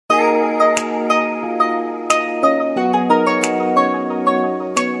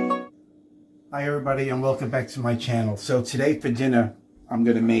Hi everybody and welcome back to my channel. So today for dinner I'm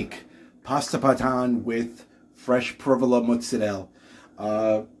going to make pasta patate with fresh Provola mozzarella.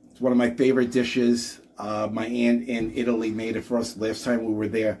 It's one of my favorite dishes. My aunt in Italy made it for us last time we were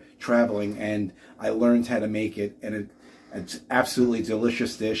there traveling, and I learned how to make it, and it's absolutely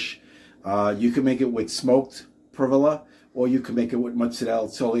delicious dish. You can make it with smoked Provola or you can make it with mozzarella.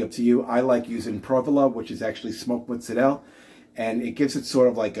 It's totally up to you. I like using Provola, which is actually smoked mozzarella, and it gives it sort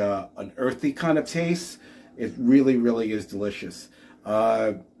of like an earthy kind of taste. It really, really is delicious.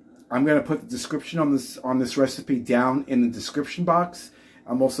 I'm going to put the description on this recipe down in the description box.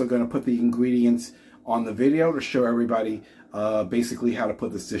 I'm also going to put the ingredients on the video to show everybody basically how to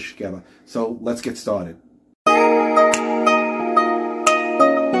put this dish together. So let's get started.